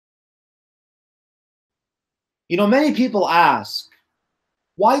Many people ask,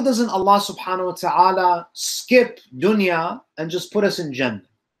 why doesn't Allah subhanahu wa ta'ala skip dunya and just put us in Jannah?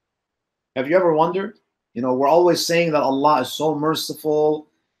 Have you ever wondered? We're always saying that Allah is so merciful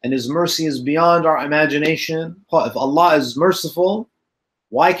and His mercy is beyond our imagination. If Allah is merciful,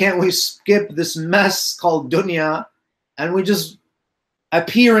 why can't we skip this mess called dunya and we just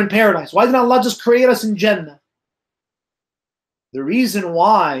appear in paradise? Why didn't Allah just create us in Jannah? The reason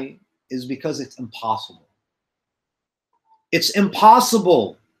why is because it's impossible. It's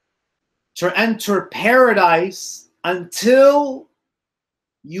impossible to enter paradise until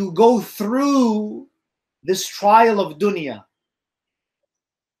you go through this trial of dunya.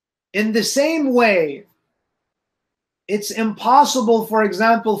 In the same way, it's impossible, for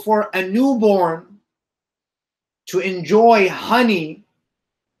example, for a newborn to enjoy honey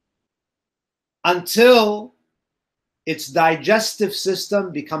until its digestive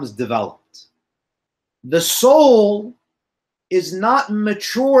system becomes developed. The soul is not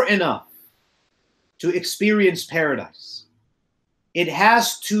mature enough to experience paradise. It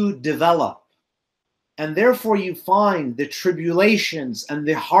has to develop. And therefore you find the tribulations and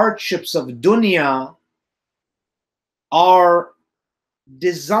the hardships of dunya are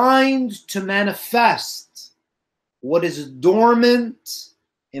designed to manifest what is dormant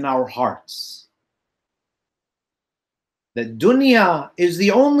in our hearts. That dunya is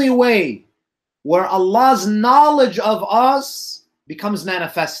the only way where Allah's knowledge of us becomes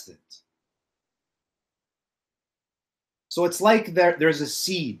manifested. So it's like there's a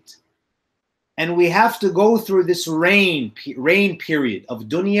seed, and we have to go through this rain period of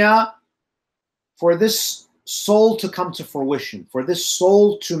dunya for this soul to come to fruition, for this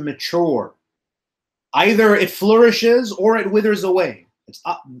soul to mature. Either it flourishes or it withers away.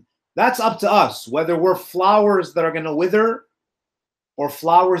 That's up to us, whether we're flowers that are going to wither or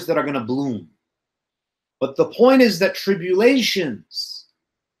flowers that are going to bloom. But the point is that tribulations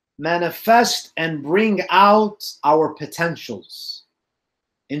manifest and bring out our potentials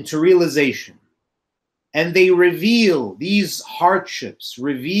into realization. And they reveal, these hardships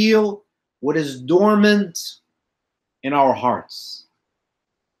reveal what is dormant in our hearts.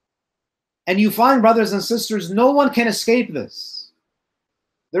 And you find, brothers and sisters, no one can escape this.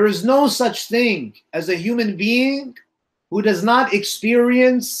 There is no such thing as a human being who does not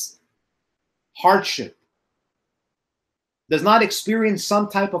experience hardship, does not experience some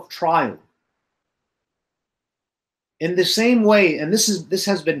type of trial. In the same way, and this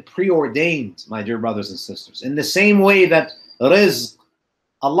has been preordained, my dear brothers and sisters, in the same way that rizq,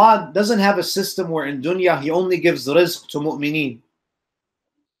 Allah doesn't have a system where in dunya He only gives rizq to mu'mineen.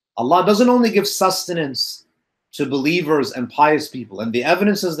 Allah doesn't only give sustenance to believers and pious people. And the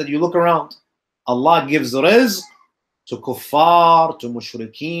evidence is that you look around, Allah gives rizq to kuffar, to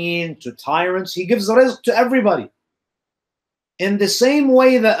mushrikeen, to tyrants. He gives rizq to everybody. In the same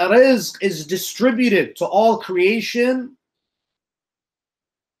way that rizq is distributed to all creation,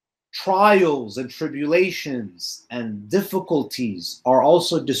 trials and tribulations and difficulties are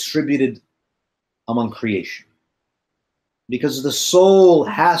also distributed among creation. Because the soul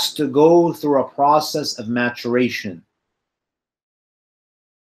has to go through a process of maturation.